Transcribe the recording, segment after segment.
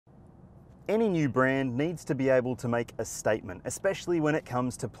Any new brand needs to be able to make a statement, especially when it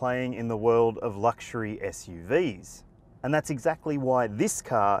comes to playing in the world of luxury SUVs. And that's exactly why this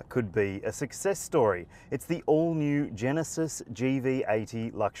car could be a success story. It's the all-new Genesis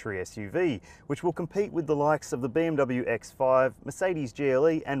GV80 luxury SUV, which will compete with the likes of the BMW X5, Mercedes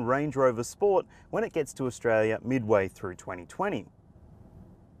GLE and Range Rover Sport when it gets to Australia midway through 2020.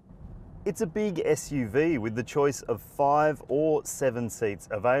 It's a big SUV with the choice of 5 or 7 seats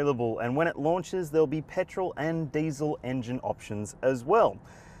available, and when it launches there'll be petrol and diesel engine options as well.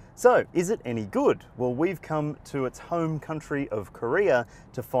 So, is it any good? Well, we've come to its home country of Korea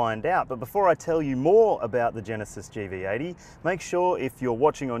to find out. But before I tell you more about the Genesis GV80, make sure if you're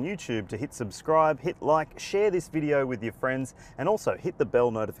watching on YouTube to hit subscribe, hit like, share this video with your friends, and also hit the bell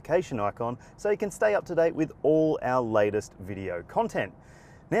notification icon so you can stay up to date with all our latest video content.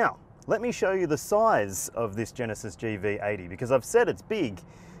 Now, let me show you the size of this Genesis GV80, because I've said it's big,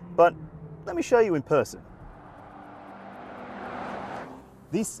 but let me show you in person.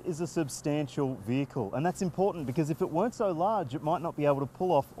 This is a substantial vehicle, and that's important because if it weren't so large, it might not be able to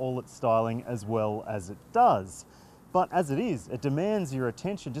pull off all its styling as well as it does. But as it is, it demands your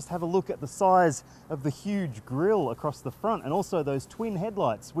attention. Just have a look at the size of the huge grille across the front, and also those twin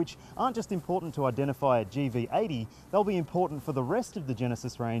headlights, which aren't just important to identify a GV80, they'll be important for the rest of the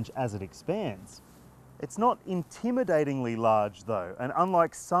Genesis range as it expands. It's not intimidatingly large though, and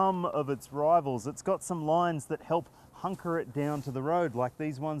unlike some of its rivals, it's got some lines that help hunker it down to the road, like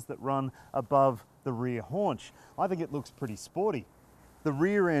these ones that run above the rear haunch. I think it looks pretty sporty. The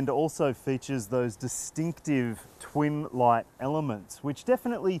rear end also features those distinctive twin light elements, which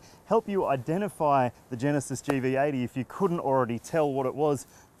definitely help you identify the Genesis GV80 if you couldn't already tell what it was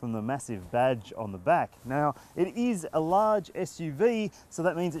from the massive badge on the back. Now, it is a large SUV, so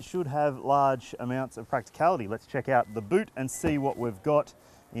that means it should have large amounts of practicality. Let's check out the boot and see what we've got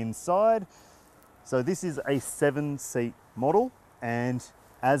inside. So this is a 7-seat model, and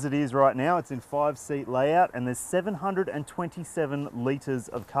as it is right now, it's in 5-seat layout, and there's 727 litres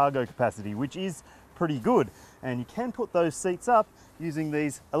of cargo capacity, which is pretty good. And you can put those seats up using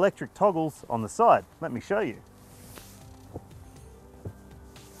these electric toggles on the side. Let me show you.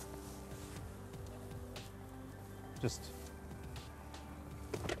 Just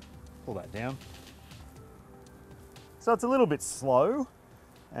pull that down. So it's a little bit slow,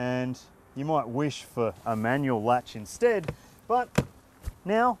 and you might wish for a manual latch instead, but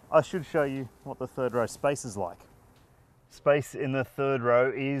now I should show you what the third row space is like. Space in the third row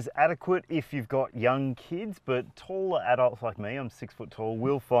is adequate if you've got young kids, but taller adults like me, I'm 6 foot tall,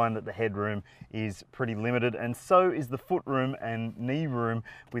 will find that the headroom is pretty limited, and so is the footroom and knee room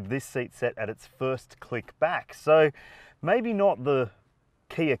with this seat set at its first click back. So maybe not the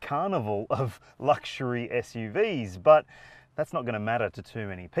Kia Carnival of luxury SUVs, but that's not going to matter to too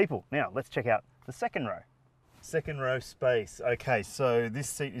many people. Now, let's check out the second row. Second row space. Okay, so this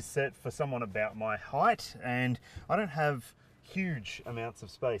seat is set for someone about my height, and I don't have huge amounts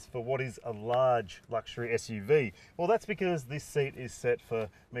of space for what is a large luxury SUV. Well, that's because this seat is set for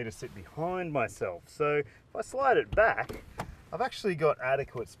me to sit behind myself. So if I slide it back, I've actually got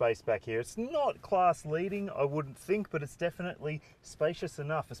adequate space back here. It's not class leading, I wouldn't think, but it's definitely spacious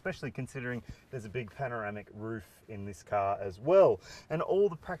enough, especially considering there's a big panoramic roof in this car as well. And all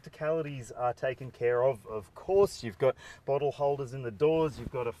the practicalities are taken care of. Of course, you've got bottle holders in the doors,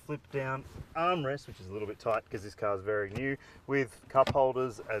 you've got a flip down armrest, which is a little bit tight because this car is very new, with cup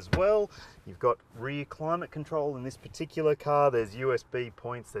holders as well. You've got rear climate control in this particular car. There's USB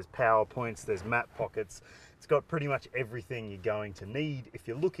points, there's power points, there's map pockets. It's got pretty much everything you're going to need if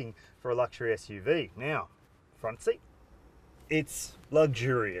you're looking for a luxury SUV. Now, front seat. It's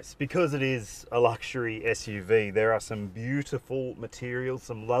luxurious because it is a luxury SUV. There are some beautiful materials,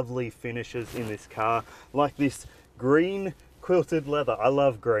 some lovely finishes in this car, like this green quilted leather. I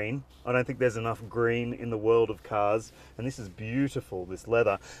love green. I don't think there's enough green in the world of cars, and this is beautiful, this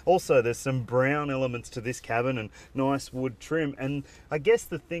leather. Also, there's some brown elements to this cabin and nice wood trim, and I guess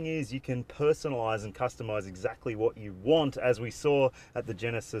the thing is you can personalize and customize exactly what you want, as we saw at the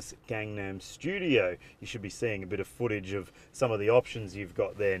Genesis Gangnam Studio. You should be seeing a bit of footage of some of the options you've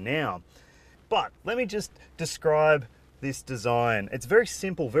got there now. But let me just describe this design. It's very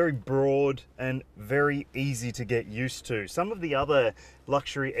simple, very broad, and very easy to get used to. Some of the other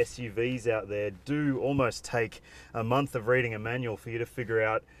luxury SUVs out there do almost take a month of reading a manual for you to figure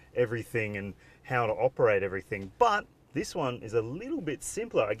out everything and how to operate everything. But this one is a little bit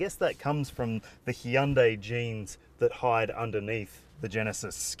simpler. I guess that comes from the Hyundai genes that hide underneath the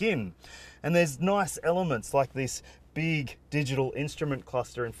Genesis skin. And there's nice elements like this big digital instrument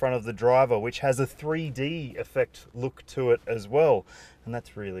cluster in front of the driver, which has a 3D effect look to it as well. And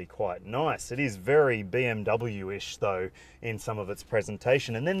that's really quite nice. It is very BMW-ish though in some of its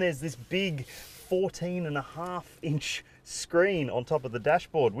presentation. And then there's this big 14.5-inch screen on top of the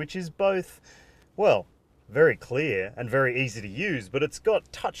dashboard, which is both, well, very clear and very easy to use, but it's got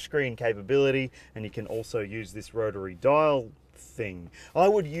touchscreen capability, and you can also use this rotary dial thing. I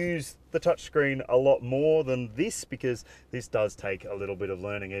would use the touchscreen a lot more than this, because this does take a little bit of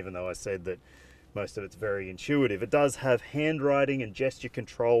learning, even though I said that most of it's very intuitive. It does have handwriting and gesture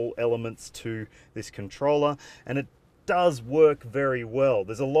control elements to this controller, and it does work very well.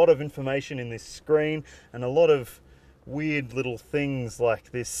 There's a lot of information in this screen and a lot of weird little things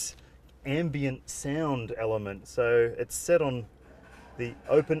like this ambient sound element. So it's set on the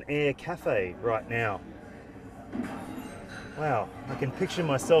open air cafe right now. Wow, I can picture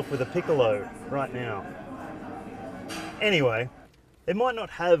myself with a piccolo right now. Anyway, it might not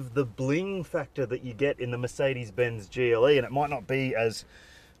have the bling factor that you get in the Mercedes-Benz GLE, and it might not be as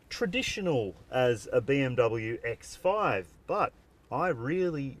traditional as a BMW X5, but I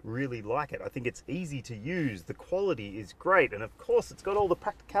really, really like it. I think it's easy to use, the quality is great, and of course it's got all the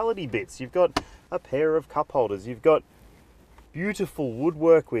practicality bits. You've got a pair of cup holders, you've got beautiful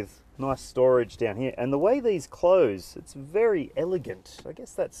woodwork with nice storage down here, and the way these close, it's very elegant. I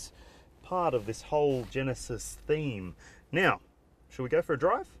guess that's part of this whole Genesis theme. Now, shall we go for a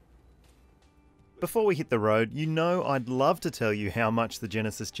drive? Before we hit the road, you know I'd love to tell you how much the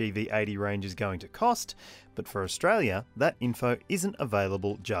Genesis GV80 range is going to cost, but for Australia, that info isn't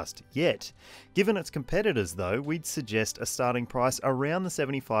available just yet. Given its competitors though, we'd suggest a starting price around the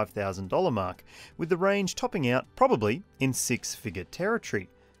 $75,000 mark, with the range topping out probably in six-figure territory.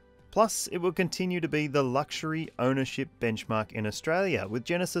 Plus, it will continue to be the luxury ownership benchmark in Australia, with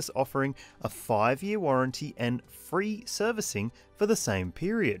Genesis offering a 5-year warranty and free servicing for the same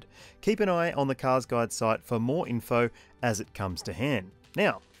period. Keep an eye on the CarsGuide site for more info as it comes to hand.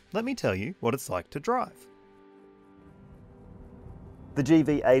 Now, let me tell you what it's like to drive. The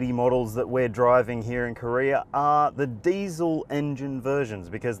GV80 models that we're driving here in Korea are the diesel engine versions,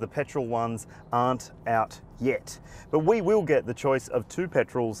 because the petrol ones aren't out yet. But we will get the choice of 2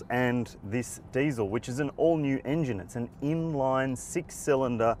 petrols and this diesel, which is an all-new engine. It's an inline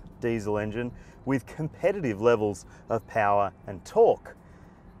 6-cylinder diesel engine with competitive levels of power and torque.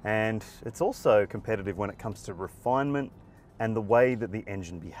 And it's also competitive when it comes to refinement and the way that the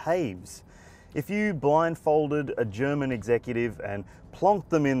engine behaves. If you blindfolded a German executive and plonked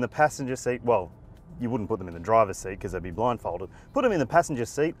them in the passenger seat, well, you wouldn't put them in the driver's seat because they'd be blindfolded, put them in the passenger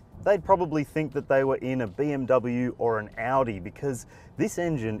seat, they'd probably think that they were in a BMW or an Audi, because this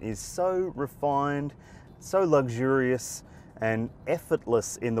engine is so refined, so luxurious and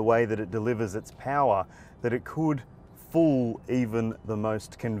effortless in the way that it delivers its power that it could fool even the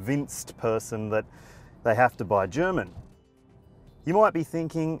most convinced person that they have to buy German. You might be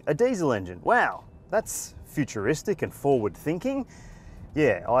thinking, a diesel engine, wow, that's futuristic and forward thinking.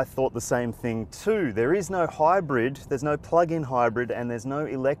 Yeah, I thought the same thing too. There is no hybrid, there's no plug-in hybrid, and there's no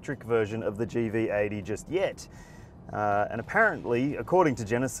electric version of the GV80 just yet. And apparently, according to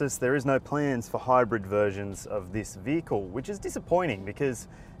Genesis, there is no plans for hybrid versions of this vehicle, which is disappointing because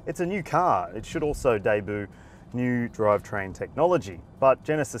it's a new car. It should also debut new drivetrain technology. But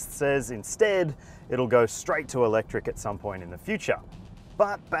Genesis says instead, it'll go straight to electric at some point in the future.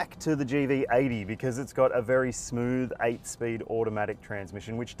 But back to the GV80, because it's got a very smooth 8-speed automatic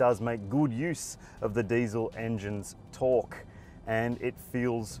transmission, which does make good use of the diesel engine's torque, and it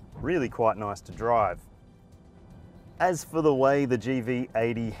feels really quite nice to drive. As for the way the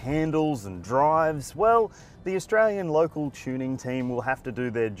GV80 handles and drives, well, the Australian local tuning team will have to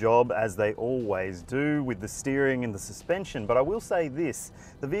do their job, as they always do, with the steering and the suspension. But I will say this,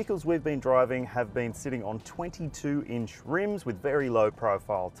 the vehicles we've been driving have been sitting on 22-inch rims with very low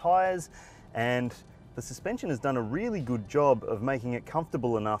profile tyres, and the suspension has done a really good job of making it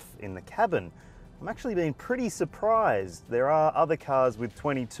comfortable enough in the cabin. I'm actually been pretty surprised. There are other cars with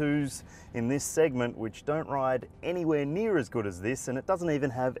 22s in this segment which don't ride anywhere near as good as this, and it doesn't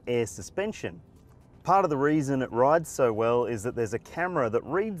even have air suspension. Part of the reason it rides so well is that there's a camera that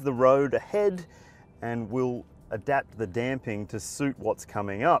reads the road ahead and will adapt the damping to suit what's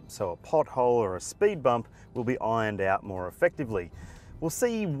coming up, so a pothole or a speed bump will be ironed out more effectively. We'll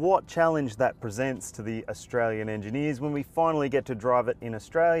see what challenge that presents to the Australian engineers when we finally get to drive it in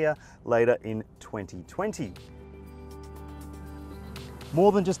Australia later in 2020.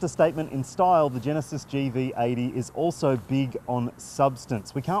 More than just a statement in style, the Genesis GV80 is also big on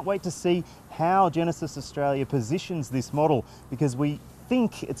substance. We can't wait to see how Genesis Australia positions this model, because we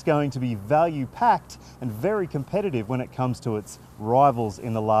think it's going to be value packed and very competitive when it comes to its rivals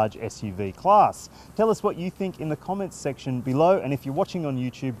in the large SUV class. Tell us what you think in the comments section below, and if you're watching on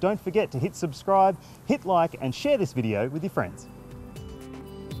YouTube, don't forget to hit subscribe, hit like, and share this video with your friends.